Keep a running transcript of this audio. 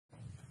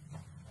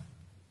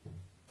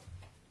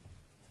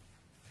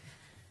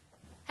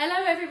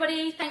Hello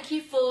everybody, thank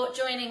you for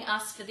joining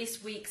us for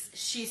this week's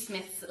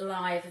Shoosmiths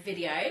live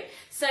video.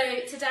 So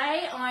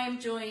today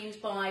I'm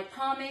joined by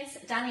Parmis,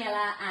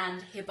 Daniela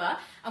and Hiba,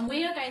 and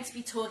we are going to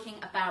be talking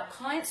about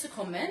client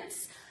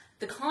secondments,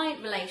 the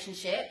client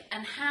relationship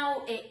and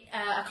how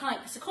a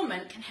client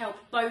secondment can help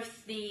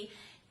both the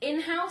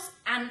in-house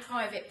and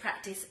private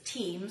practice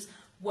teams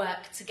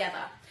work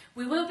together.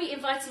 We will be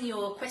inviting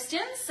your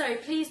questions, so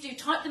please do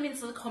type them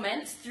into the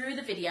comments through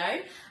the video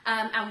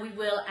and we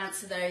will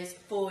answer those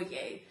for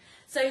you.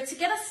 So to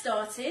get us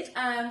started,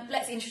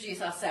 let's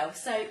introduce ourselves.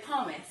 So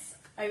Parmis,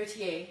 over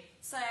to you.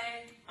 So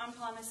I'm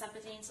Parmis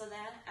Solicitor.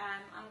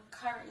 I'm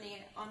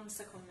currently on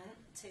secondment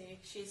to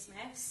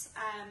Shoosmiths.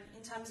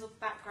 In terms of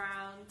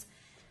background,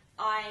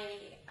 I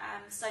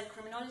studied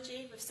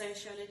criminology with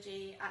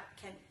sociology at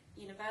Kent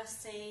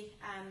University.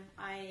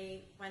 I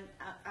went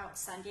out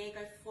to San Diego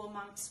for 4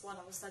 months while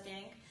I was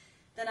studying.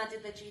 Then I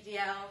did the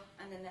GDL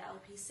and then the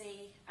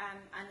LPC,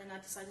 and then I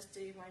decided to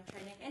do my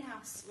training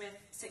in-house with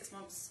 6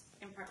 months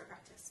in private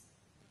practice.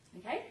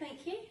 Okay,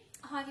 thank you.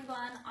 Hi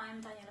everyone,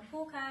 I'm Daniela.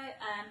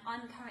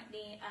 I'm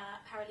currently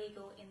a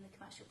paralegal in the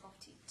commercial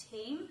property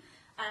team.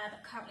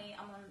 Currently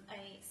I'm on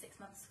a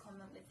 6-month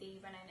secondment with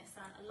the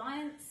Renault-Nissan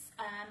Alliance.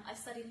 I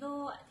studied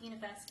law at the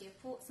University of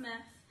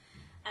Portsmouth.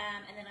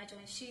 And then I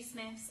joined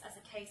Shoosmiths as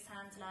a case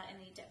handler in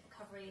the debt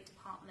recovery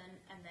department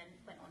and then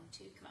went on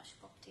to commercial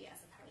property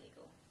as a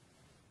paralegal.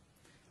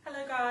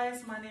 Hello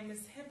guys, my name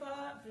is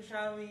Hiba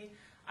Vijawi.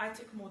 I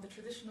took more the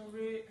traditional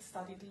route,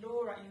 studied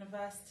law at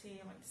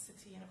university, I went to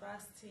City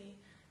University.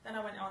 Then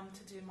I went on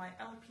to do my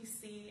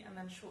LPC and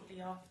then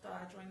shortly after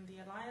I joined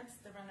the Alliance,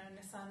 the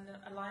Renault-Nissan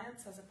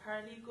Alliance as a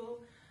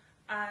paralegal.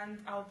 And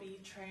I'll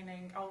be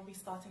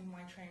starting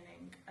my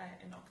training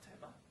in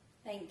October.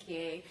 Thank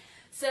you.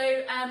 So,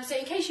 so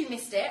in case you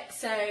missed it,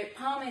 so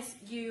Parmis,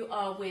 you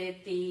are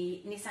with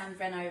the Nissan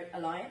Renault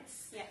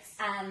Alliance. Yes.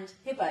 And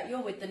Hiba,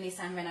 you're with the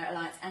Nissan Renault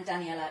Alliance, and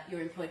Daniela,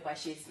 you're employed by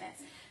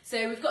Shoosmiths.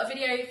 So we've got a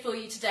video for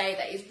you today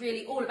that is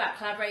really all about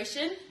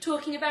collaboration,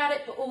 talking about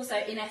it, but also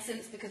in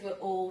essence because we're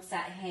all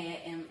sat here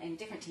in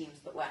different teams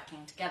but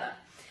working together.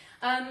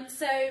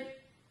 So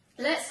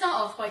let's start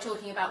off by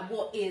talking about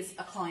what is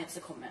a client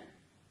secondment.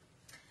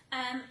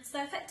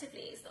 So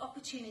effectively it's the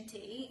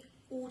opportunity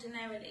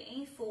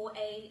ordinarily for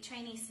a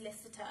trainee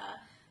solicitor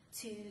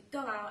to go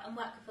out and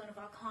work with one of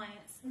our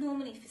clients,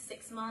 normally for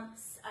 6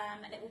 months,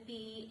 and it will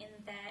be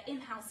in their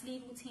in-house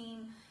legal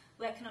team,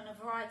 working on a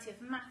variety of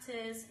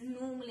matters.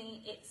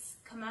 Normally it's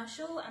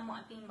commercial, and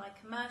what I mean by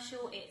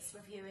commercial, it's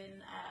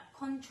reviewing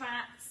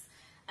contracts,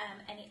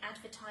 any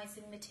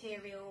advertising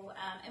material,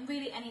 and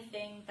really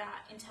anything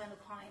that internal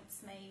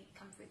clients may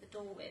come through the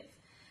door with.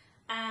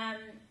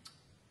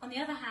 On the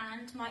other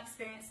hand, my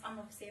experience, I'm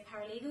obviously a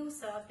paralegal,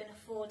 so I've been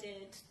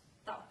afforded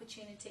that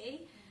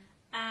opportunity.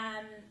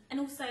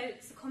 And also,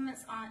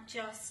 secondments aren't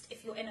just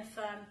if you're in a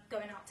firm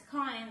going out to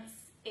clients,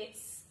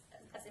 it's,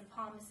 as in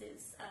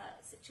Parmis's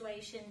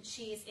situation,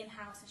 she is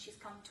in-house and she's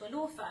come to a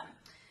law firm.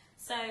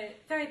 So,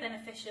 very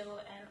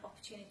beneficial and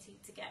opportunity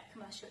to get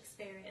commercial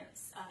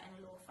experience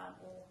in a law firm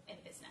or in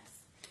a business.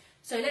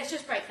 So let's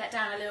just break that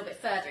down a little bit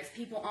further if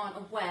people aren't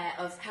aware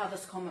of how the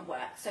secondment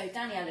works. So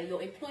Daniela,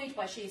 you're employed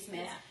by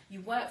Shoosmiths, you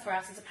work for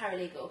us as a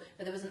paralegal,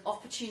 but there was an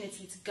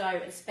opportunity to go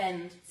and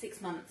spend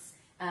 6 months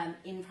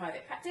in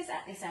private practice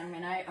at Nissan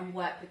Renault and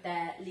work with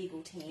their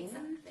legal team.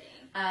 Exactly.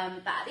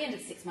 But at the end of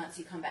the 6 months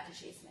you come back to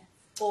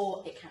Shoosmiths,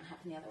 or it can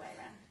happen the other way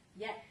around.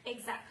 Yeah?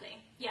 Exactly,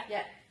 yeah.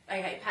 Yeah,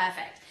 okay,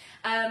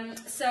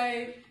 perfect.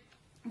 So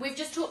we've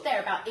just talked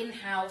there about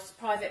in-house,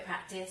 private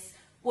practice.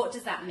 What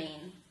does that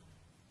mean?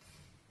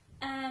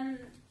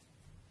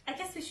 I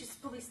guess we should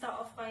probably start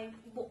off by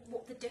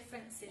what the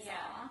differences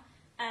are.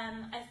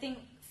 I think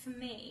for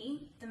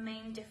me, the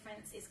main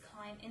difference is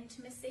client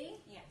intimacy.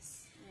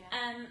 Yes.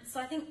 Yeah. So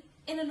I think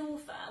in a law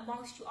firm,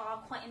 whilst you are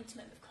quite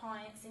intimate with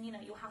clients and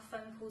you'll have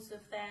phone calls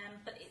with them,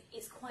 but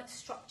it's quite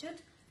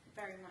structured.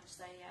 Very much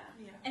so,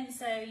 yeah. And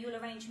so you'll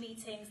arrange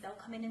meetings, they'll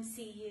come in and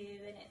see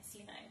you, and it's,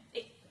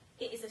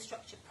 it is a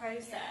structured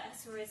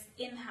process, whereas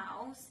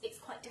in-house, it's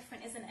quite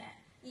different, isn't it?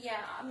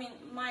 Yeah, I mean,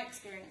 my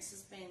experience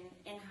has been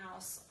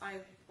in-house. I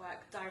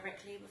work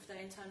directly with the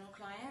internal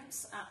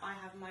clients. I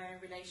have my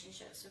own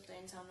relationships with the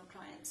internal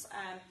clients.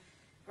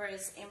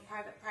 Whereas in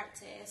private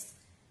practice,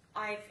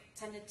 I've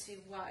tended to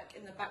work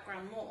in the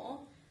background more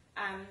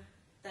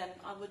than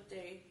I would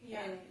do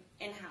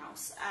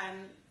in-house.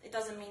 It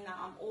doesn't mean that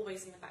I'm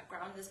always in the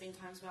background. There's been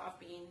times where I've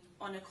been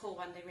on a call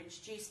when they've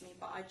introduced me,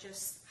 but I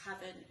just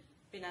haven't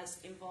been as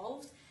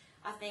involved.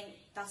 I think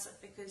that's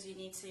because you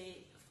need to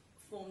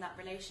form that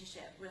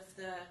relationship with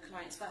the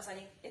clients first. I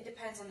think it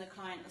depends on the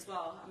client as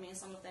well. I mean,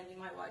 some of them you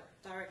might work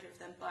directly with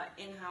them, but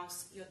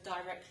in-house you're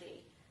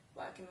directly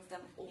working with them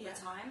all the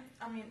time.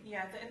 I mean,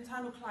 yeah, the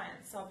internal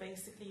clients are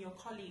basically your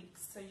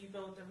colleagues, so you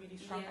build a really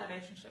strong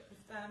relationship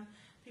with them.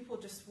 People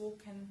just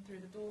walk in through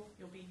the door,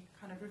 you'll be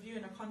kind of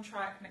reviewing a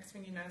contract, next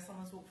thing you know,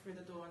 someone's walked through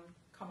the door and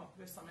come up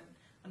with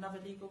another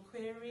legal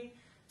query.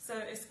 So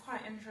it's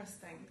quite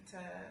interesting to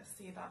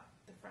see that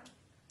difference.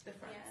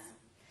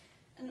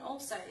 Yeah. And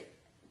also,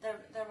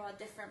 there are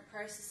different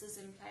processes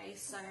in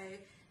place. So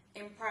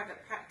in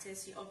private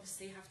practice, you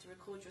obviously have to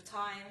record your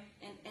time.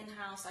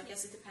 In-house, I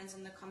guess it depends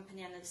on the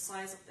company and the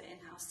size of the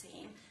in-house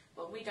team,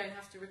 but we don't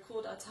have to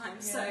record our time.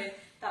 Yeah. So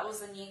that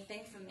was a new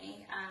thing for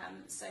me.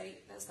 So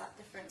there's that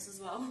difference as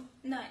well.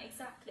 No,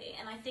 exactly.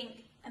 And I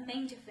think a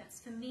main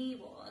difference for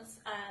me was,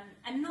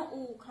 and not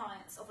all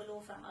clients of a law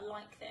firm are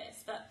like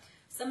this, but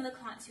some of the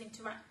clients you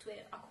interact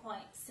with are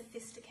quite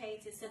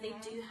sophisticated, so they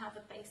do have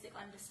a basic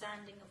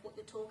understanding of what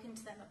you're talking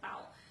to them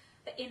about.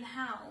 But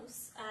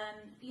in-house,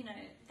 you know,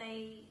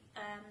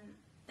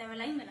 they're a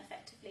layman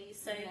effectively,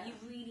 so you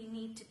really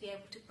need to be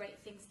able to break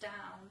things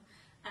down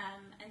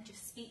and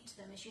just speak to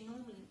them as you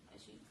normally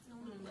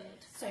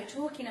would. So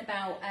talking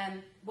about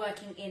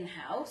working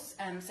in-house,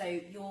 so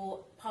you're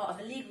part of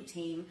a legal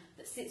team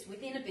that sits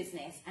within a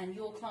business, and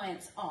your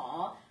clients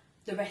are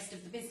the rest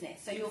of the business.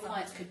 So your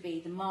clients could be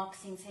the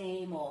marketing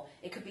team, or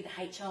it could be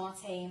the HR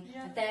team.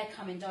 Yeah. So they're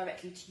coming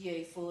directly to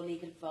you for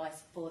legal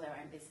advice for their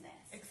own business.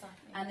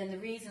 Exactly. And then the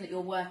reason that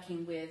you're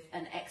working with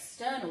an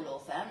external law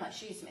firm like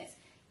Shoosmiths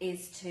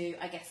is to,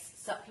 I guess,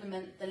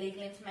 supplement the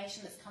legal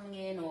information that's coming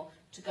in, or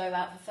to go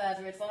out for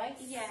further advice?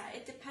 Yeah,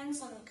 it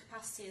depends on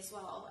capacity as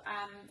well.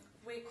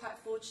 We're quite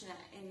fortunate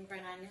in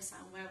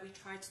Renault-Nissan where we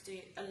try to do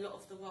a lot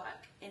of the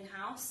work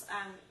in-house.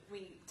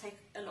 We take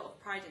a lot of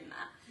pride in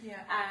that.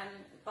 Yeah.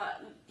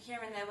 But here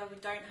and there where we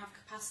don't have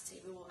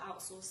capacity, we will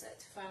outsource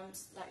it to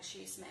firms like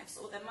Shoosmiths.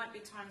 Or there might be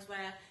times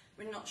where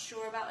we're not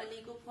sure about a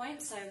legal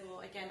point, so we'll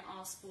again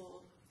ask for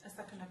a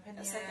second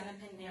opinion.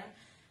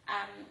 Yeah.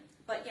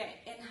 But yeah,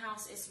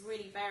 in-house is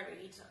really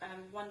varied.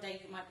 One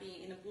day you might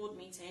be in a board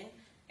meeting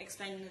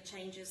explaining the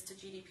changes to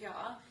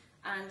GDPR,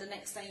 and the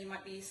next day you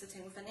might be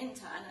sitting with an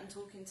intern and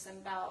talking to them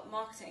about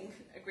marketing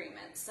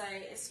agreements. So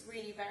it's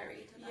really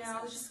varied. Yeah,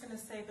 I was just going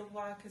to say the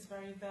work is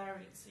very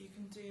varied, so you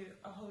can do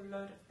a whole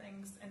load of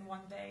things in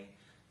one day.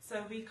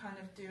 So we kind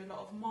of do a lot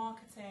of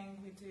marketing,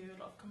 we do a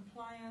lot of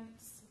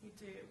compliance,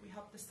 we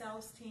help the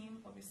sales team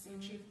obviously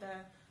achieve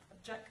their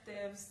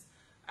objectives.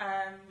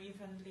 We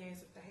even liaise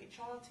with the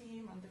HR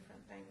team on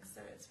different things,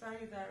 so it's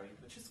very varied,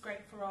 which is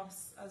great for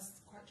us as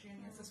quite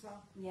juniors as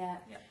well. Yeah.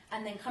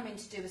 And then coming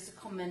to do a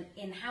secondment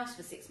in-house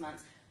for 6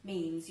 months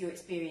means your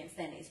experience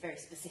then is very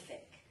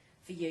specific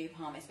for you,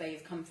 Parmis, where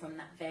you've come from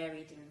that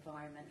varied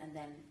environment and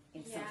then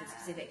into something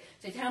specific.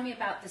 So tell me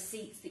about the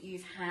seats that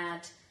you've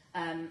had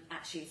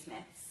at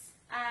Shoosmiths.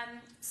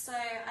 So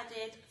I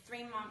did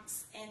 3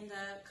 months in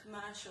the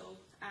commercial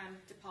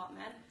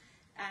department.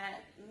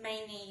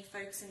 Mainly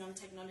focusing on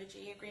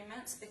technology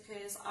agreements,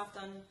 because I've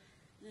done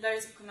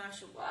loads of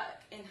commercial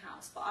work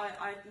in-house, but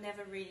I've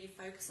never really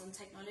focused on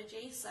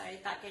technology, so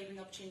that gave me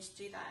the opportunity to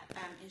do that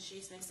in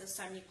Shoosmiths. There's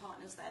so many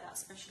partners there that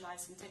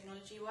specialise in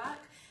technology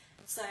work.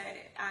 So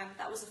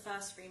that was the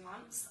first 3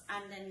 months,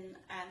 and then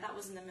that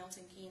was in the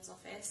Milton Keynes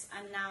office,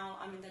 and now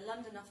I'm in the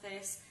London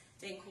office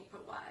doing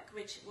corporate work,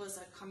 which was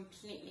a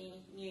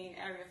completely new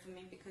area for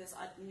me because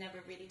I'd never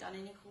really done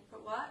any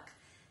corporate work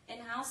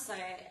in-house, so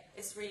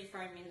it's really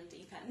thrown me in the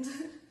deep end.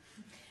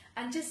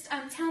 And just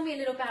tell me a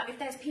little about, if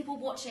there's people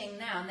watching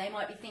now and they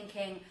might be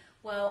thinking,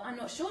 well, I'm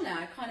not sure now,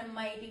 I kind of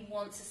maybe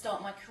want to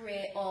start my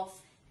career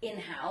off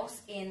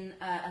in-house in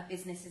a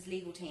business's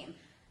legal team.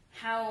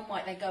 How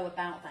might they go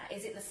about that?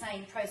 Is it the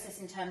same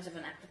process in terms of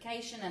an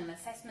application and an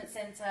assessment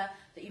centre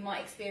that you might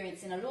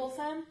experience in a law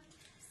firm?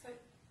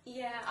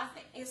 Yeah, I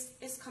think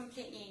it's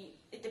completely,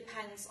 it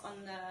depends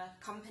on the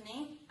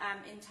company.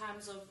 In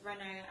terms of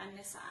Renault and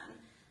Nissan,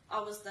 I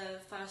was the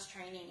first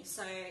trainee,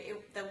 so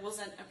there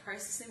wasn't a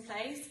process in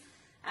place.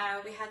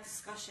 We had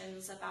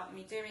discussions about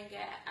me doing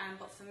it,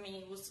 but for me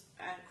it was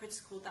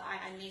critical that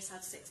I at least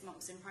had 6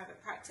 months in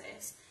private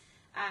practice.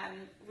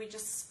 We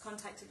just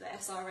contacted the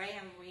SRA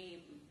and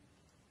we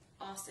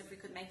asked if we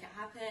could make it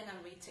happen, and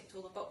we ticked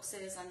all the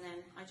boxes, and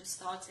then I just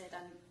started,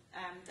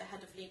 and the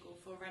head of legal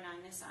for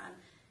Renault-Nissan,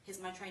 he's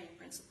my training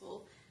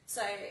principal.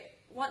 So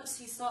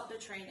once you start the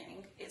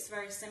training, it's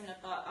very similar,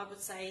 but I would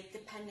say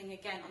depending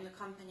again on the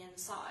company and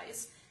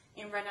size.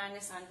 In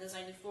Renault-Nissan, there's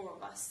only 4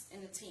 of us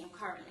in the team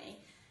currently.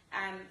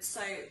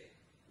 So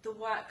the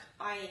work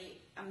I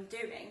am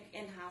doing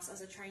in-house as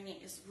a trainee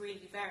is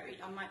really varied.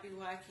 I might be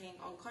working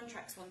on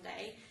contracts one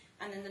day,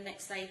 and then the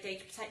next day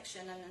data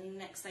protection, and then the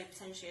next day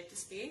potentially a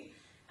dispute.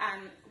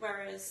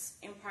 Whereas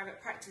in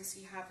private practice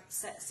you have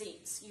set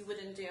seats, you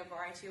wouldn't do a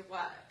variety of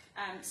work.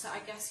 So I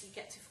guess you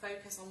get to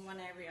focus on one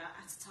area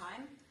at a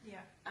time.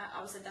 Yeah.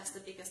 I would say that's the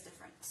biggest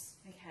difference.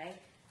 Okay.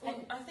 Well,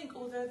 I think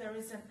although there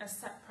isn't a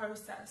set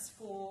process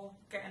for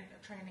getting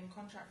a training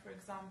contract, for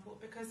example,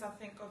 because I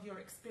think of your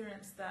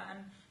experience there, and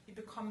you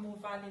become more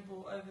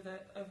valuable over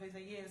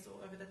the years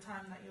or over the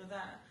time that you're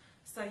there.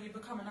 So you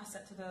become an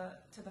asset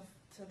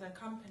to the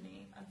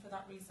company, and for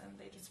that reason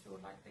they just feel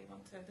like they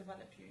want to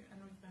develop you,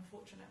 and we've been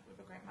fortunate with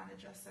a great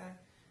manager. So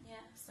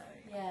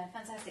yeah,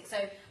 fantastic. So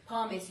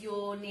Parmis,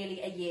 you're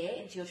nearly a year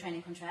into your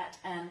training contract.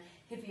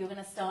 Hiba, you're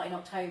going to start in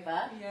October.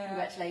 Yeah.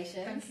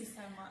 Congratulations. Thank you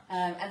so much.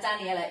 And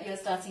Daniela, you're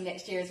starting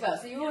next year as well.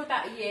 So you're all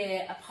about a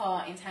year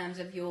apart in terms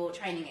of your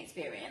training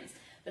experience.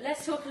 But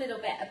let's talk a little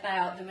bit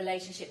about the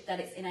relationship that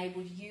it's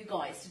enabled you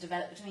guys to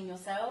develop between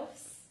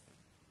yourselves.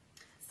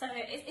 So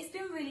it's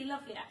been really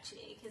lovely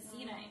actually, because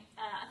you know,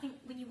 I think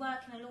when you work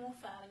in a law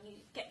firm and you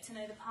get to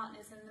know the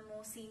partners and the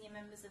more senior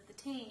members of the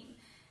team,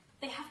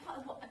 they have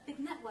quite a big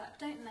network,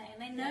 don't they? And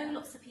they know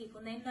lots of people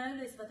and they know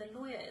loads of other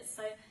lawyers.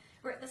 So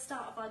we're at the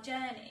start of our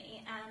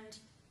journey, and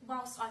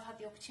whilst I've had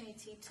the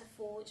opportunity to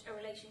forge a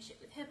relationship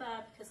with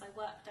Hiba because I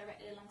work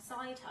directly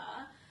alongside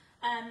her,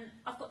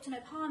 I've got to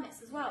know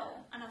Parmis as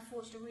well, and I've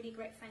forged a really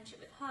great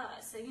friendship with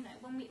her. So you know,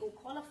 when we all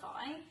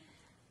qualify,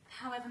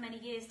 however many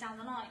years down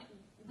the line,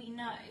 we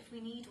know if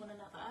we need one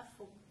another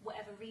for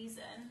whatever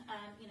reason,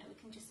 you know, we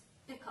can just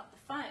pick up the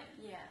phone.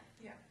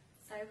 Yeah.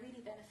 So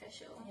really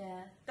beneficial.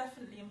 Yeah.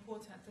 Definitely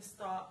important to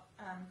start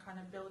kind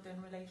of building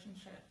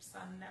relationships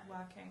and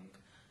networking,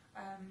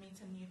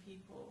 meeting new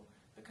people,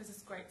 because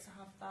it's great to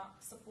have that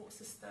support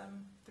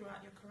system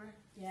throughout your career.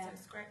 Yeah. So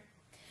it's great.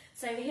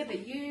 So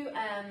Hiba, you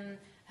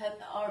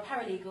are a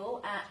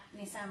paralegal at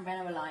Nissan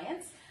Renault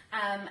Alliance.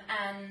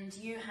 And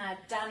you had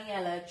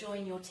Daniela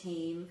join your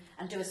team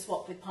and do a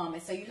swap with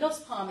Parmis. So you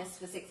lost Parmis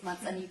for 6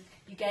 months and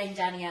you gained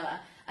Daniela.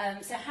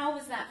 So how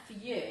was that for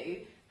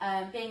you,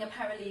 being a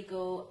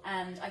paralegal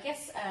and I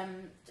guess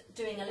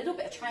doing a little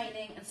bit of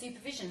training and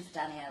supervision for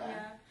Daniela?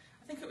 Yeah,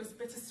 I think it was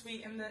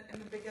bittersweet in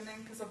the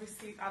beginning because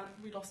obviously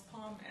we lost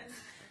Parmis.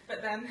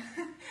 But then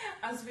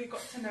as we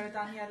got to know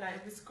Daniela,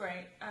 it was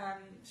great.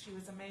 She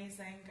was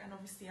amazing, and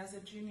obviously as a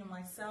junior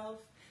myself,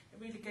 it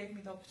really gave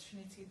me the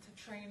opportunity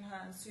to train her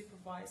and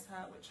supervise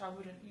her, which I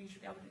wouldn't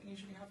usually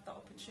have that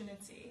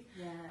opportunity.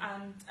 Yeah.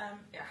 And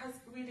it has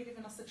really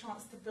given us a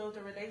chance to build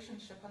a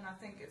relationship, and I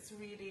think it's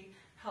really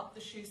helped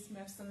the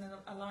Shoosmiths and the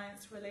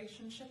Alliance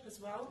relationship as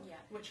well,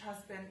 which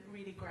has been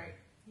really great.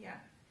 Yeah.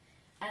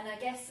 And I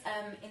guess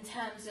in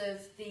terms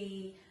of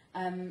the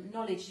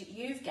knowledge that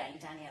you've gained,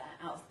 Daniela,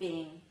 out of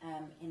being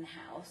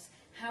in-house,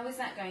 how is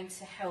that going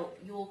to help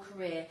your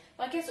career,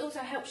 but I guess also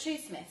help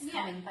Shoosmiths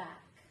coming back?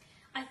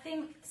 I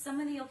think some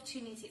of the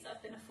opportunities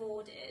I've been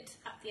afforded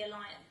at the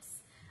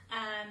Alliance,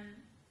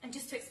 and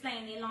just to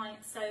explain the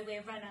Alliance, so we're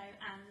Renault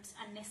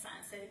and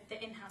Nissan, so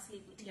the in-house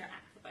legal team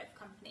act for both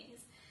companies.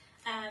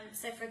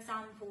 So for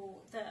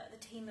example, the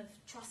team have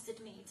trusted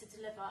me to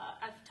deliver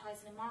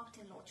advertising and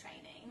marketing law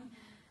training.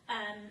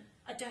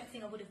 I don't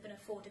think I would have been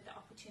afforded that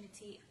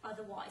opportunity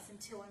otherwise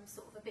until I'm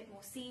sort of a bit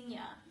more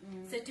senior.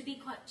 So to be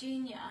quite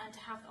junior and to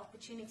have the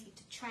opportunity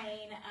to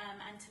train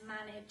and to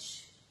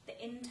manage the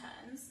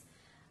interns,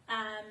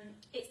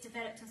 it's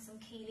developed on some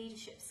key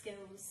leadership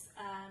skills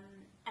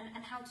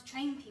and how to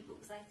train people,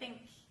 because I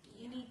think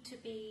you need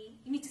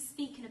to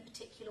speak in a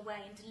particular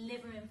way and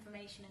deliver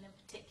information in a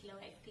particular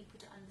way for people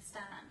to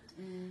understand.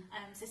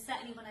 So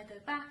certainly when I go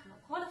back and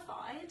I'm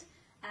qualified,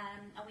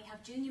 and we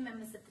have junior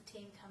members of the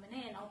team coming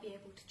in, I'll be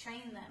able to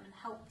train them and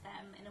help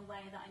them in a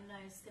way that I know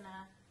is going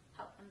to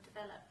help them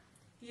develop.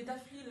 You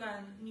definitely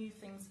learn new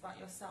things about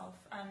yourself,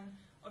 and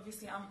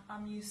obviously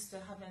I'm used to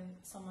having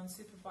someone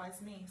supervise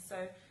me,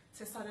 so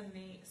to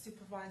suddenly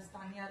supervise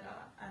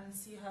Daniela and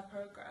see her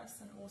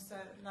progress and also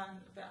learn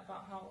a bit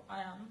about how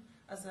I am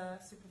as a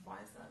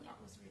supervisor, that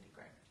was really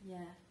great.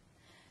 Yeah.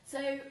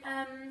 So,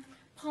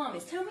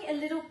 Parmis, tell me a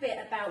little bit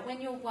about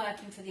when you're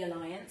working for the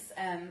Alliance,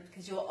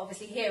 because you're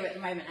obviously here at the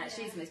moment at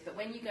Shoosmiths, but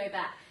when you go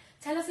back,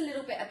 tell us a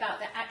little bit about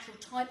the actual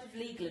type of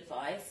legal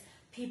advice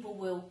people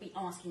will be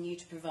asking you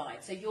to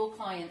provide. So your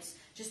clients,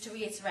 just to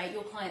reiterate,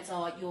 your clients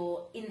are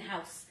your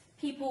in-house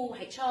people,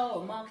 HR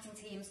or marketing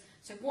teams,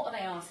 so what are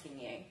they asking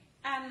you?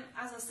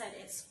 As I said,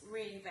 it's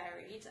really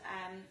varied.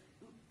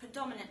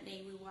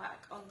 Predominantly we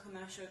work on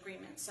commercial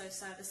agreements, so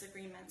service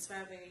agreements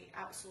where we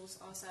outsource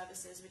our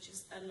services, which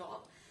is a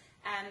lot.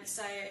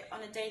 So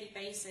on a daily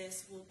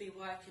basis we'll be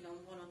working on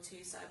 1 or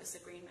 2 service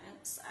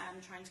agreements,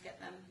 trying to get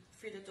them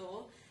through the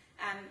door.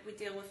 We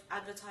deal with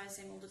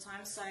advertising all the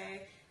time, so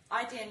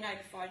I didn't know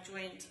before I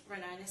joined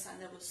Renault-Nissan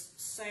there was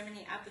so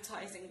many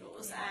advertising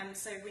laws,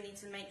 so we need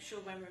to make sure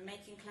when we're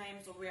making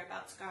claims or we're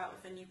about to go out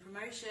with a new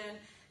promotion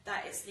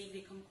that it's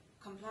legally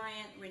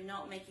compliant, we're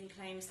not making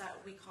claims that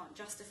we can't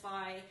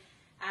justify.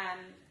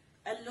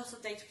 A lot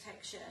of data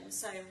protection,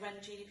 so when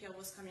GDPR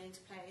was coming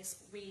into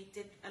place, we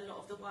did a lot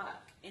of the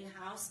work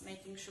in-house,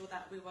 making sure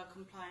that we were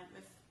compliant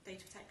with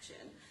data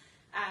protection.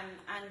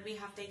 And we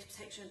have data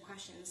protection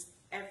questions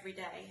every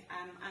day,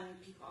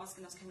 and people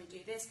asking us, can we do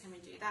this, can we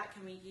do that,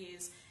 can we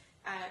use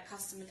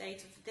customer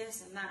data for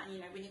this and that,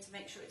 and we need to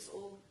make sure it's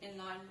all in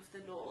line with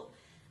the law.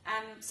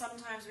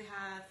 Sometimes we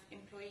have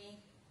employee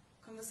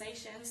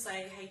conversations, so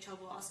HR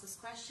will ask us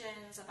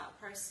questions about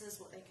processes,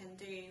 what they can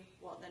do,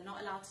 what they're not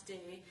allowed to do,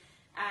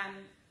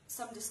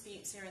 some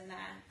disputes here and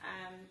there,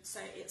 so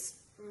it's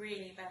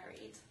really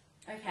varied.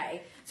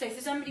 Okay, so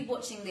for somebody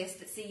watching this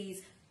that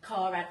sees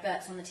car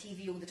adverts on the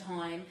TV all the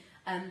time,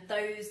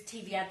 those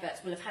TV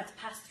adverts will have had to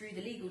pass through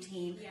the legal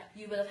team.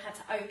 You will have had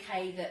to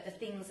okay that the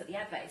things that the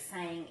advert is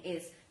saying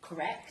is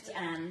correct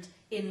and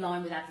in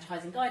line with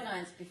advertising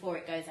guidelines before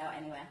it goes out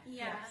anywhere.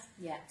 Yeah.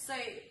 So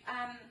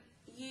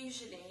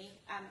usually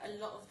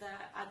a lot of the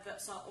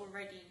adverts are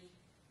already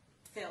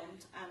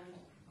filmed and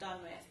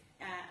done with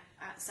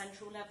at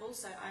central level,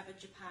 so either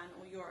Japan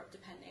or Europe,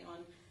 depending on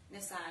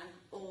Nissan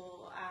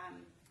or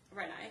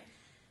Renault.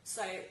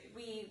 So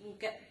we will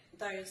get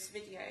those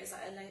videos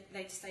at a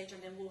later stage,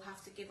 and then we'll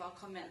have to give our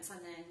comments, and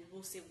then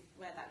we'll see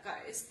where that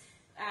goes.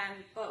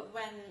 But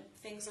when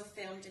things are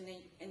filmed in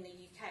the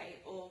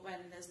UK, or when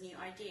there's new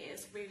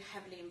ideas, we're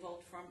heavily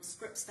involved from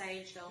script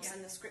stage. They'll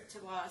send the script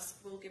to us,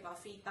 we'll give our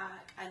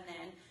feedback, and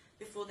then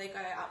before they go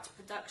out to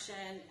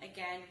production,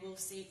 again, we'll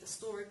see the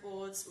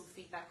storyboards, we'll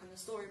feedback on the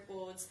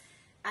storyboards,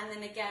 and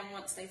then again,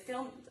 once they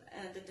film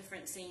the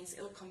different scenes,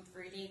 it'll come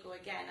through legal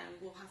again, and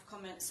we'll have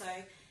comments. So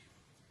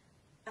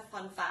a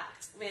fun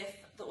fact, with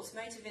the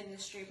automotive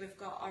industry, we've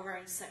got our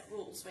own set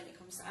rules when it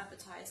comes to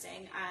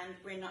advertising, and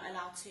we're not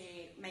allowed to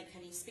make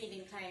any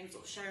speeding claims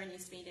or show any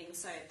speeding,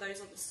 so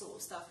those are the sort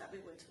of stuff that we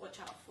would watch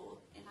out for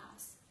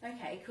in-house.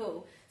 Okay,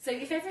 cool. So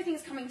if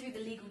everything's coming through the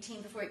legal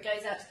team before it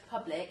goes out to the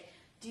public,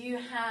 do you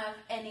have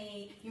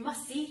any, you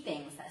must see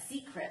things that are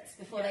secrets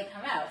before they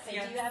come out, so do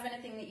you have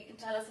anything that you can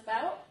tell us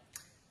about?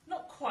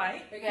 Not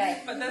quite,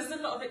 but there's a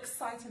lot of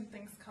exciting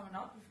things coming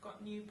up. We've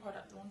got new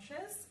product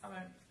launches. I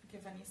won't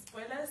give any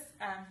spoilers,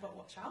 but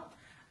watch out.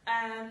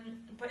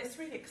 But it's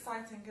really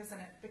exciting, isn't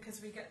it?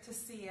 Because we get to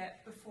see it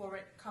before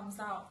it comes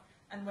out,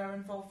 and we're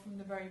involved from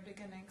the very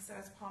beginning. So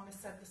as Parmis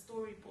said, the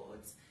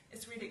storyboards,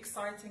 it's really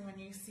exciting when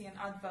you see an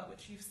advert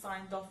which you've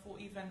signed off or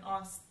even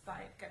asked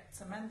that it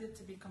gets amended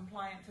to be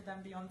compliant to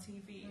then be on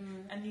TV,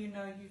 and you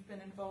know you've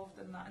been involved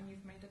in that and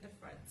you've made a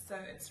difference. So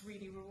it's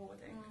really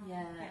rewarding.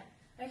 Yeah.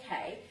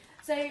 Okay,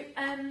 so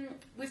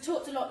we've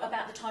talked a lot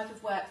about the type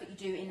of work that you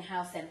do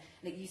in-house, and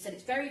like you said,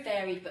 it's very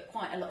varied, but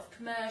quite a lot of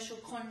commercial,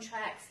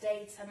 contracts,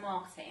 data,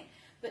 marketing.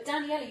 But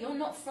Daniela, you're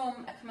not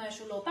from a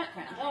commercial law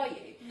background, are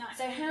you? No.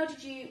 So how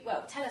did you,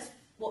 well, tell us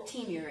what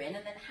team you were in,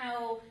 and then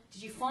how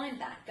did you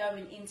find that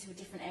going into a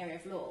different area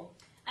of law?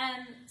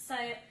 So,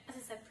 as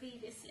I said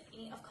previously,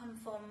 I've come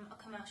from a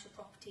commercial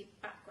property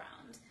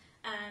background.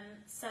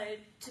 So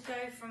to go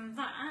from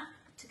that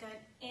to go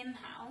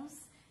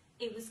in-house,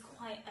 it was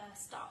quite a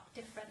stark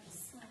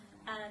difference.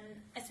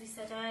 As we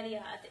said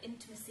earlier, the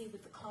intimacy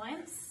with the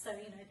clients, so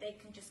you know they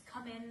can just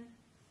come in,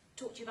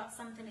 talk to you about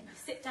something, and you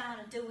sit down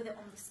and deal with it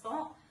on the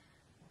spot.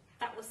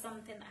 That was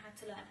something that I had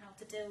to learn how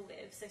to deal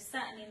with. So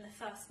certainly in the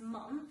first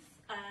month,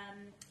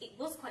 it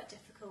was quite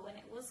difficult and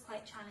it was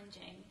quite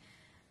challenging.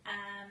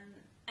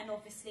 And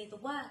obviously the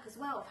work as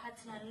well, I've had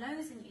to learn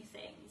loads of new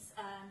things.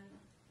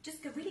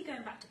 Just really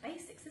going back to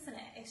basics, isn't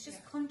it? It's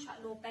just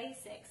contract law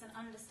basics and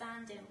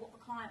understanding what the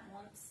client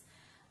wants,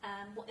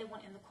 what they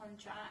want in the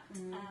contract,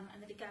 and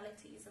the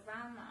legalities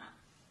around that.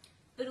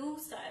 But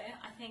also,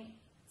 I think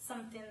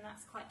something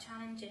that's quite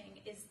challenging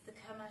is the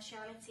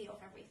commerciality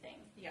of everything.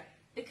 Yeah.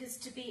 Because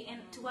to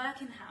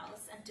work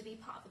in-house and to be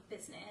part of a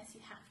business, you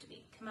have to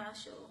be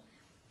commercial.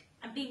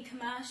 And being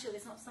commercial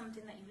is not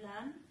something that you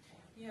learn.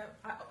 Yeah,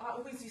 I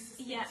always used to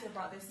speak to you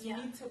about this. You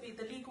need to be,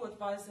 the legal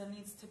advisor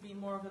needs to be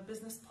more of a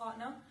business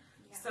partner.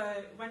 Yeah.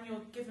 So when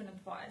you're given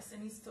advice,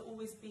 it needs to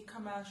always be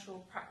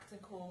commercial,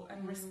 practical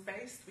and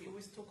risk-based. We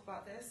always talk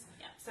about this.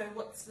 Yeah. So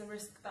what's the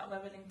risk that we're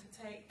willing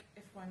to take?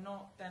 If we're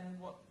not, then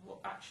what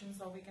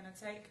actions are we going to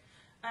take?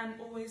 And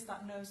always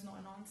that no is not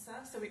an answer.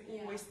 So we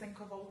always think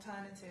of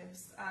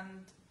alternatives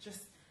and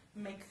just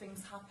make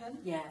things happen.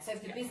 Yeah, so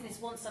if the business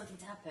wants something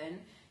to happen,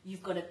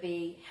 you've got to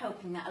be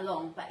helping that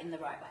along, but in the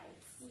right ways.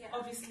 Yeah.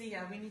 Obviously,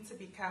 we need to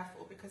be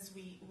careful because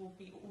we will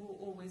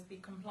always be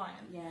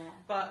compliant. Yeah.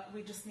 But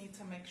we just need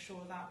to make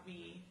sure that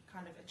we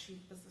kind of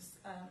achieve business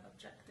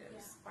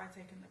objectives by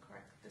taking the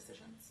correct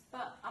decisions.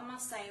 But I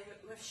must say,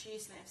 with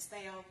Shoosmiths,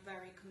 they are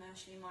very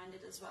commercially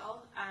minded as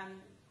well.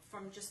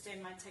 From just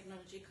doing my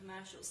technology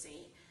commercial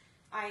seat,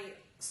 I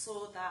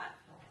saw that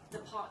the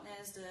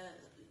partners, the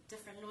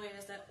different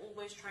lawyers, they're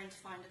always trying to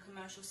find a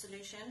commercial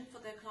solution for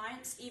their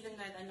clients, even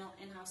though they're not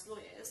in-house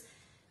lawyers.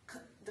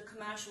 The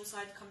commercial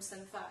side comes them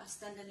first,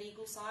 then the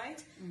legal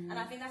side. And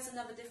I think that's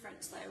another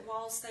difference though.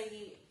 Whilst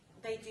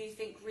they do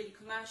think really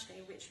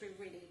commercially, which we're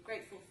really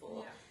grateful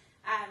for,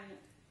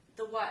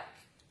 the work,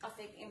 I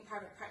think, in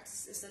private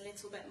practice is a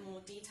little bit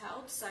more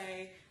detailed. So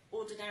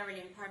ordinarily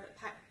in private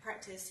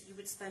practice, you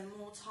would spend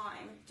more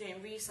time doing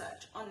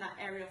research on that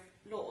area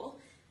of law,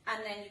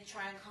 and then you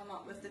try and come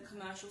up with the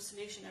commercial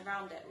solution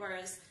around it,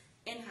 whereas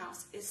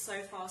in-house is so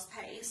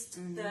fast-paced,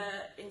 the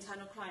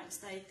internal clients,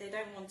 they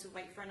don't want to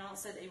wait for an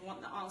answer, they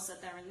want the answer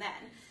there and then.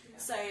 Yeah.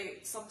 So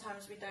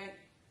sometimes we don't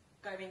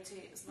go into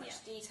as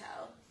much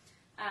detail.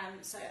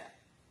 So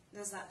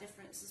there's that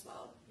difference as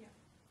well.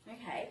 Yeah.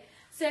 Okay.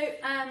 So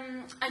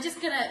I'm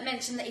just going to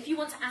mention that if you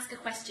want to ask a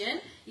question,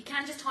 you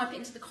can just type it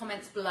into the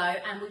comments below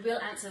and we will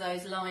answer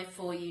those live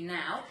for you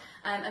now.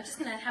 I'm just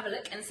going to have a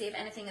look and see if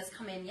anything has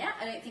come in yet.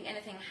 I don't think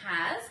anything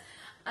has.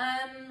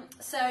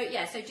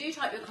 So do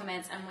type your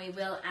comments and we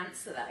will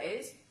answer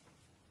those.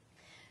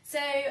 So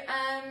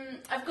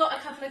I've got a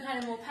couple of kind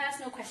of more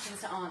personal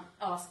questions to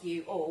ask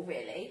you all,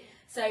 really.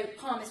 So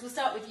Parmis, we'll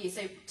start with you.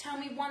 So tell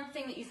me one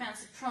thing that you found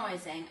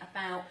surprising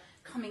about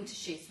coming to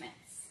Shoosmiths.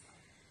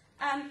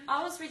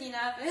 I was really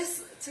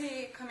nervous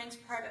to come into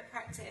private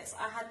practice.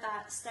 I had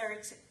that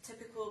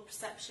stereotypical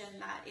perception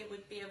that it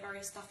would be a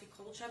very stuffy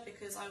culture,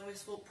 because I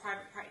always thought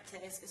private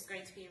practice is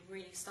going to be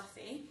really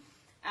stuffy.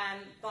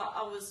 But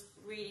I was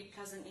really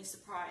pleasantly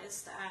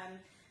surprised.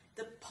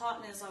 The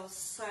partners are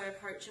so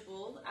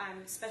approachable,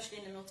 especially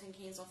in the Milton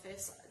Keynes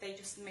office. They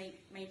just made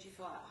you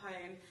feel at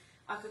home.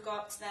 I could go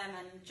up to them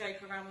and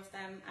joke around with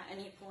them at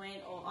any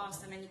point, or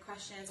ask them any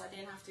questions. I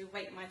didn't have to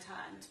wait my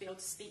turn to be able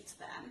to speak to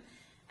them.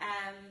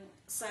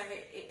 So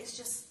it's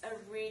just a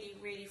really,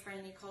 really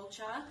friendly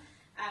culture.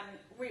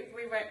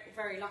 We're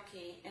very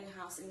lucky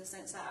in-house in the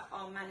sense that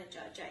our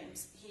manager,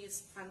 James,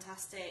 he's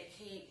fantastic.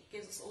 He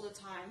gives us all the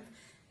time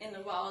in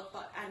the world,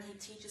 and he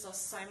teaches us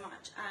so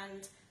much.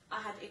 And I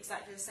had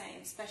exactly the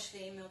same,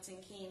 especially in Milton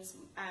Keynes.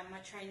 My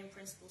training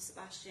principal,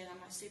 Sebastian, and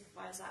my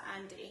supervisor,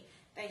 Andy,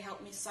 they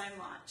helped me so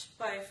much,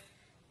 both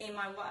in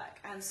my work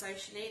and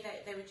socially.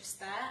 They were just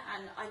there,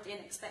 and I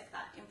didn't expect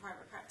that in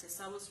private practice,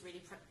 so I was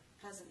really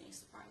pleasantly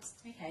surprised.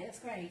 Okay, that's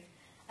great.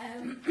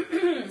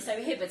 So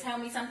Hiba, tell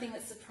me something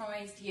that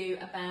surprised you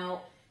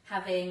about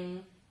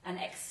having an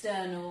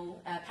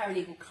external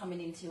paralegal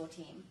coming into your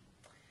team.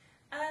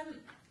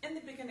 In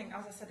the beginning,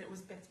 as I said, it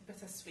was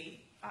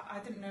bittersweet. I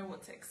didn't know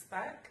what to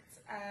expect,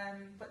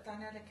 but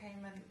Daniela came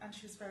in and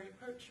she was very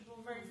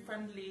approachable, very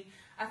friendly.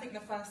 I think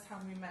the first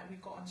time we met, we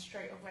got on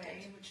straight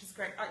away, which is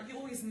great. You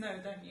always know,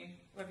 don't you,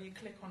 whether you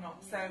click or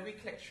not. So we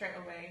clicked straight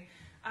away.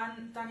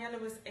 And Daniela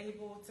was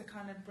able to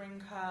kind of bring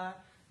her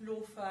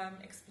law firm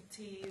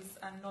expertise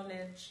and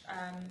knowledge,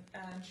 and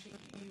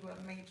you were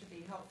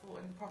majorly helpful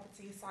in the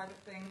property side of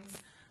things,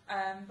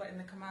 but in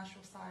the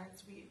commercial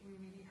sides we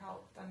really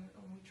helped, and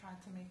we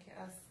tried to make it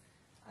as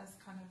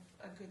kind of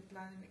a good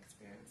learning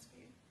experience for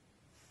you.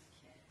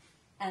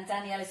 And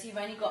Daniela, so you've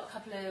only got a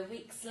couple of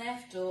weeks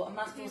left, or a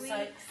month or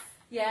so,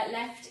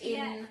 left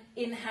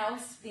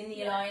in-house in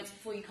the Alliance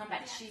before you come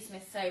back to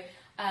Shoosmiths. So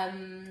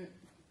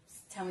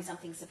tell me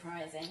something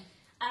surprising.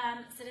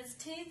 So there's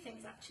two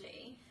things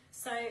actually.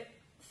 So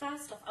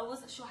first off, I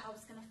wasn't sure how I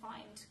was going to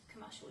find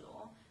commercial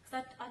law,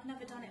 because I'd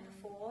never done it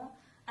before.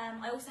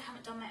 I also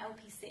haven't done my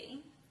LPC,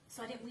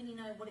 so I didn't really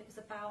know what it was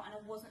about, and I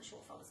wasn't sure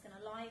if I was going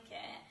to like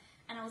it.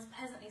 And I was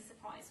pleasantly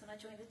surprised when I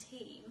joined the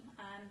team.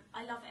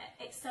 I love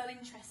it. It's so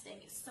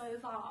interesting. It's so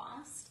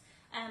vast.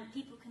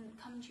 People can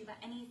come to you about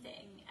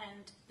anything,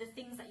 and the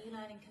things that you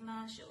learn in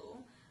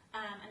commercial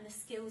and the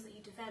skills that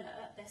you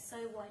develop, they're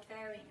so wide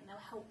varying, and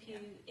they'll help you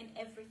in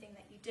everything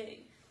that you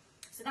do.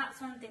 So that's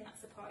one thing that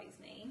surprised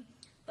me.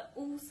 But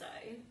also,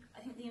 I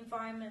think the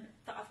environment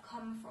that I've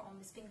come from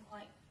has been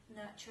quite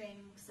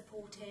nurturing,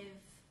 supportive,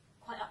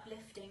 quite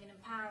uplifting and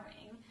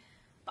empowering.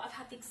 But I've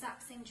had the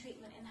exact same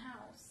treatment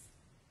in-house.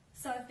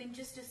 So I've been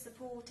just as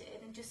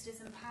supported and just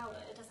as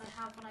empowered as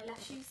I have when I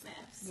left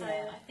Shoosmiths. So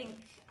I think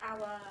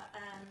our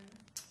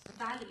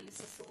values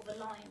are sort of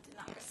aligned in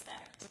that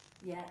respect.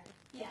 Yeah.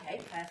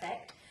 Okay,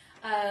 perfect.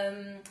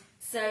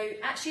 So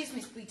at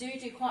Shoosmiths we do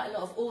quite a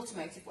lot of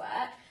automotive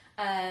work,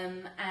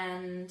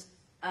 and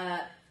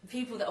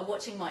people that are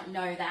watching might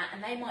know that,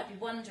 and they might be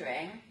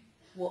wondering,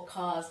 what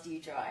cars do you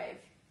drive?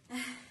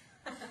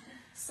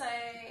 So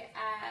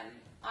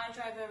I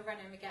drive a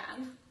Renault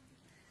Megane.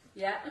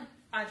 Yeah.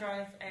 I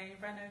drive a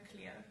Renault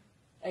Clio.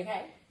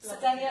 Okay. So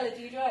Daniela,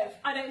 do you drive?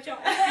 I don't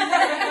drive.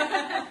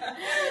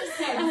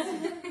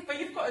 But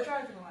you've got a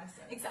driving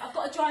license. Exactly. I've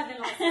got a driving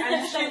license.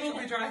 And she will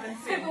be driving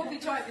soon. She will be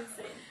driving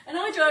soon. And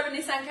I drive a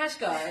Nissan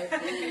Qashqai.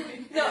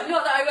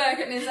 not that I work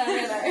at Nissan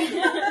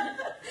Renault,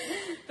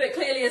 but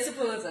clearly a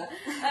supporter.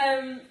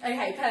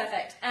 Okay,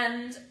 perfect.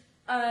 And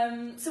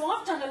so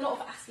I've done a lot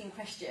of asking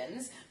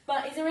questions,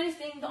 but is there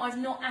anything that I've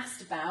not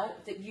asked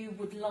about that you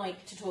would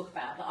like to talk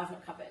about that I've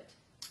not covered?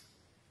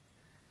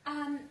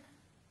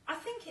 I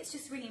think it's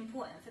just really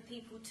important for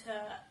people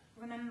to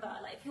remember,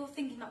 like if you're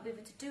thinking about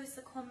whether to do a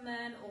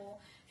secondment, or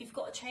if you've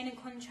got a training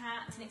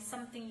contract and it's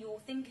something you're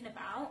thinking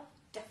about,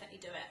 definitely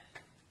do it.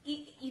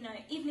 You know,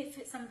 even if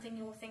it's something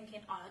you're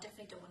thinking, oh, I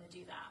definitely don't want to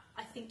do that,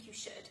 I think you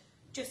should,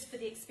 just for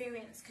the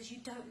experience, because you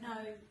don't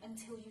know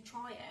until you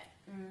try it.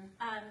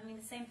 I mean,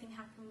 the same thing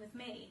happened with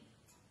me.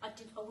 I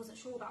wasn't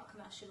sure about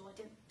commercial law. I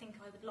didn't think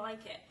I would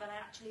like it, but I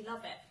actually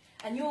love it.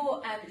 And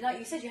you're, like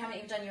you said, you haven't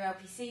even done your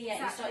LPC yet.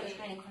 Exactly. You start your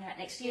training contract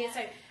next year,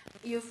 so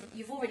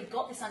you've already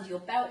got this under your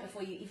belt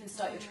before you even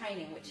start your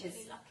training, which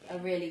is a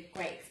really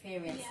great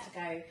experience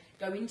to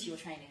go into your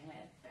training with.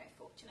 Very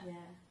fortunate. Yeah.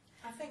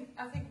 I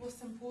think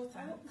what's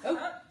important.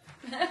 Oh,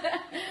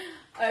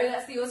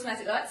 that's the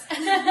automatic lights.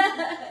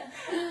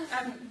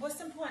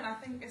 What's important, I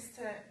think, is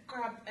to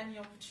grab any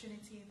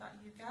opportunity that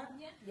you get.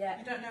 Yeah.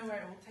 You don't know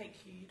where it will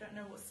take you. You don't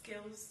know what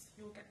skills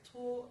you'll get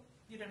taught.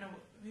 You don't know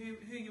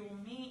who you will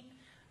meet.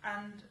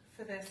 And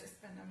for this, it's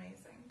been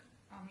amazing.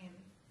 I mean,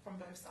 from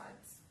both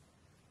sides.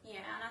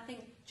 Yeah, and I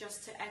think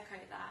just to echo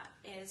that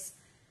is,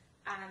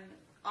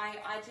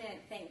 I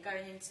didn't think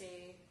going into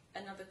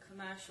another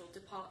commercial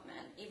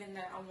department, even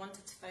though I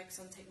wanted to focus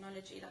on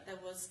technology, that there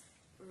was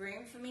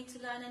room for me to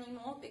learn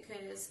anymore,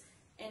 because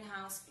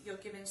in-house, you're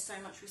given so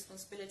much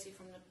responsibility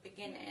from the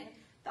beginning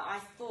that I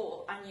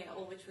thought I knew it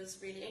all, which was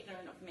really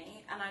ignorant of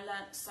me, and I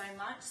learnt so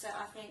much. So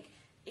I think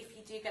if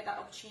you do get that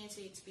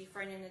opportunity to be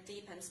thrown in the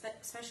deep end,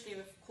 especially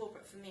with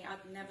corporate, for me,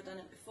 I've never done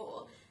it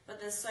before, but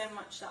there's so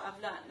much that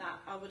I've learnt that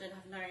I wouldn't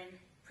have known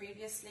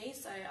previously.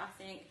 So I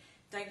think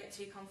don't get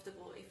too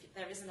comfortable. If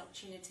there is an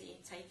opportunity,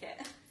 take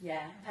it.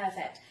 Yeah,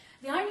 perfect.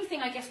 The only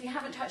thing I guess we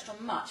haven't touched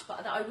on much,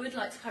 but that I would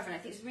like to cover, and I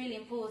think it's really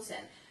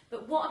important,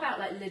 but what about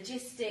like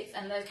logistics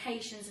and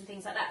locations and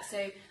things like that?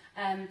 So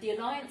the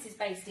Alliance is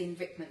based in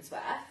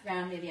Rickmansworth,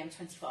 around near the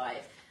M25,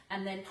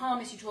 and then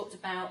Parmis, you talked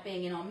about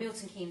being in our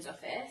Milton Keynes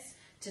office.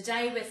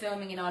 Today we're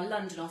filming in our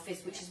London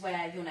office, which is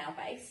where you're now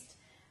based.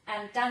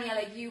 And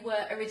Daniela, you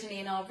were originally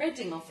in our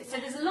Reading office, so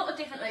there's a lot of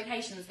different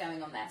locations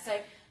going on there. So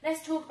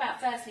let's talk about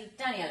firstly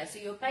Daniela. So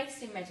you're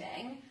based in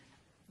Reading,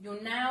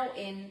 you're now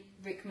in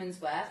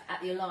Rickmansworth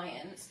at the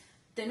Alliance.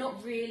 They're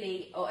not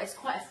really, or it's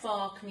quite a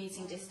far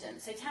commuting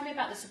distance. So tell me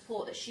about the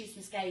support that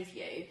Shoosmiths gave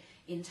you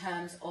in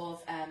terms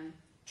of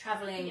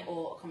travelling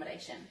or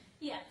accommodation.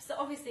 Yeah, so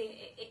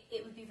obviously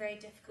it would be very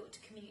difficult to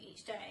commute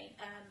each day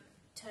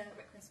to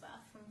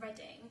Rickmansworth from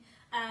Reading.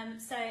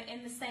 So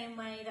in the same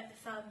way that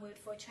the firm would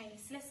for a trainee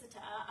solicitor,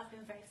 I've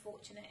been very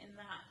fortunate in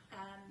that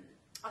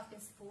I've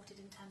been supported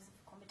in terms of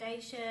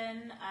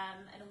accommodation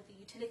and all the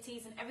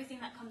utilities and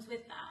everything that comes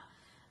with that.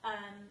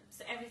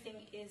 So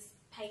everything is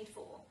paid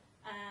for,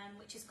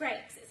 which is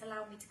great because it's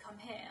allowed me to come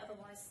here,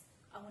 otherwise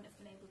I wouldn't have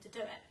been able to do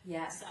it.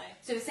 Yeah.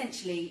 So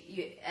essentially,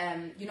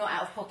 you're not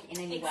out of pocket in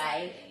any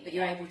way, but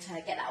you're able to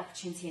get that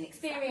opportunity and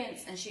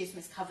experience, and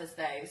Shoosmiths covers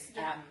those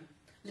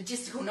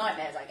logistical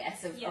nightmares, I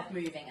guess, of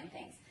moving and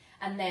things.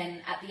 And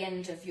then at the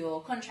end of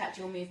your contract,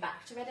 you'll move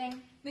back to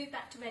Reading? Move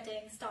back to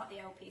Reading, start the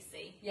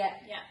LPC. Yeah.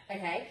 Yeah.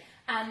 Okay.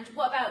 And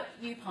what about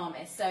you,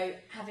 Parmis? So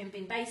having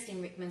been based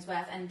in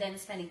Rickmansworth and then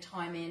spending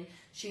time in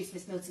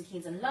Shoosmiths, Milton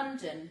Keynes and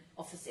London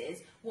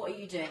offices, what are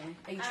you doing?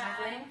 Are you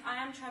travelling? I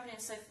am travelling.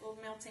 So for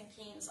Milton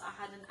Keynes, I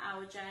had an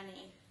hour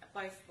journey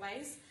both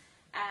ways.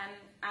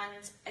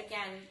 And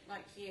again,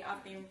 like you,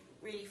 I've been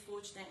really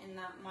fortunate in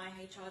that my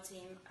HR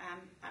team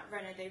at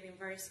Renault, they've been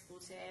very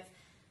supportive.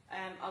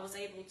 I was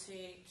able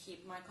to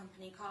keep my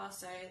company car,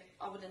 so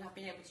I wouldn't have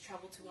been able to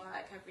travel to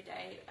work every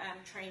day.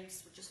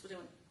 Trains just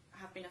wouldn't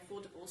have been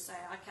affordable, so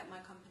I kept my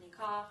company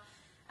car.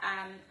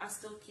 I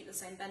still keep the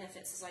same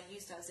benefits as I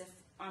used to, as if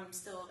I'm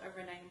still a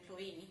Renault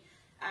employee.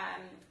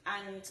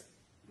 And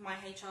my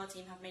HR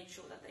team have made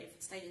sure that they've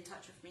stayed in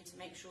touch with me to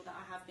make sure that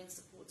I have been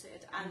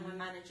supported. And my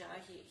manager,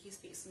 he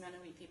speaks to me on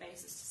a weekly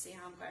basis to see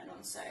how I'm going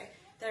on. So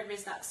there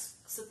is that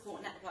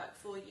support network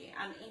for you.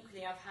 And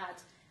equally, I've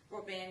had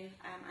Robin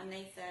and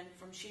Nathan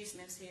from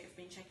Shoosmiths who have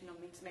been checking on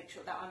me to make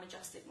sure that I'm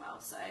adjusting well.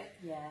 So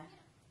yeah,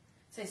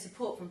 so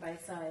support from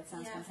both sides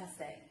sounds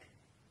fantastic.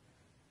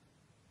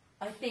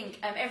 I think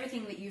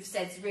everything that you've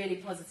said is really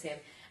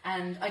positive,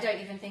 and I don't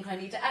even think I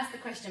need to ask the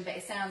question, but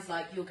it sounds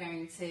like you're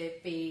going to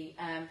be,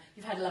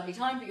 you've had a lovely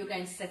time, but you're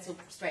going to settle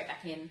straight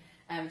back in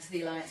to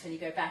the Alliance when you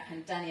go back.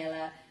 And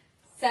Daniela,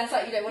 sounds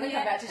like you don't want to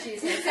come back to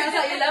Shoosmiths. Sounds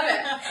like you love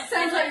it.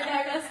 Sounds like you're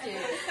very lost you.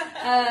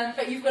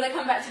 But you've got to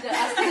come back to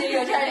us to do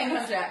your training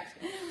contract.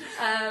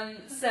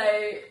 So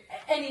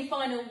any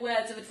final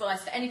words of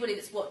advice for anybody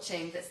that's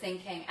watching that's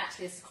thinking,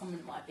 actually this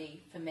comment might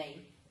be for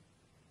me?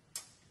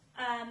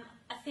 I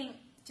think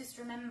just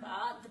remember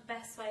the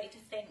best way to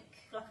think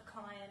like a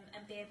client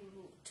and be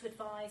able to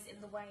advise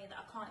in the way that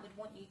a client would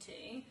want you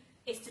to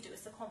is to do a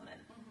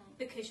secondment,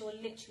 because you're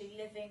literally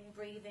living,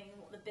 breathing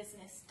what the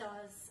business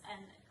does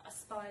and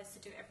aspires to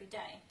do every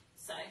day.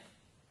 So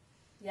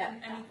yeah.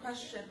 Any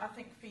question? I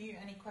think for you,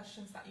 any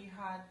questions that you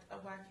had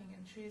working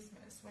in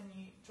Shoosmiths when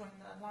you joined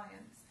the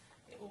Alliance,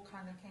 it all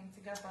kind of came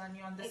together and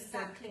you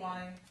understood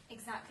why.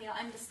 Exactly. I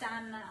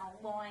understand now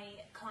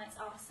why clients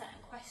ask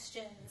certain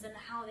questions and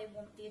how they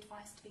want the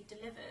advice to be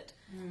delivered.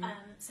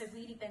 So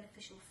really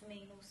beneficial for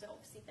me, and also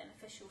obviously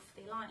beneficial for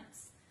the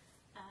Alliance.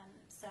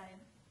 So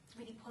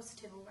really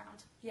positive all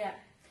round. Yeah.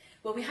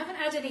 Well, we haven't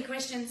had any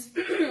questions,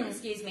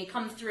 excuse me,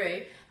 come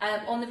through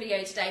on the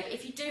video today, but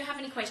if you do have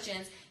any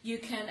questions, you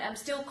can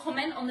still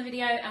comment on the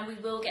video and we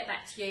will get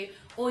back to you,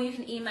 or you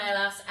can email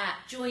us at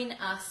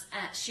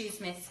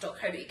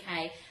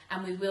joinus@shoosmiths.co.uk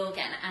and we will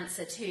get an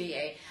answer to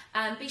you.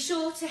 Be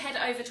sure to head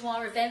over to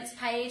our events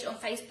page on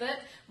Facebook,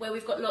 where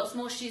we've got lots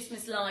more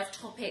Shoosmiths Live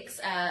topics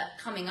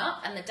coming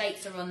up, and the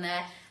dates are on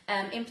there.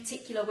 In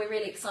particular, we're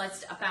really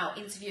excited about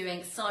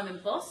interviewing Simon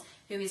Boss,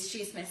 who is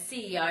Shoosmiths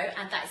CEO,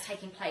 and that is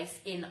taking place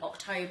in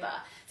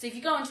October. So if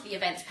you go onto the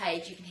events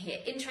page, you can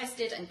hit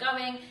interested and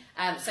going,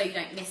 so you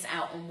don't miss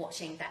out on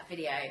watching that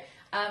video.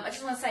 I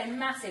just want to say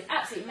massive,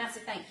 absolutely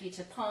massive thank you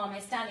to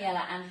Parmis,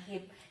 Daniela and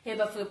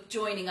Hiba for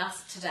joining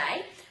us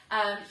today.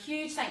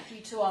 Huge thank you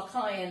to our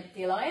client,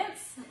 the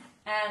Alliance,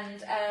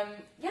 and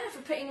yeah,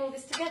 for putting all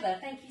this together.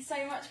 Thank you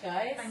so much,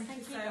 guys. Thank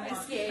you so much.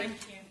 Thank you.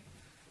 Thank you.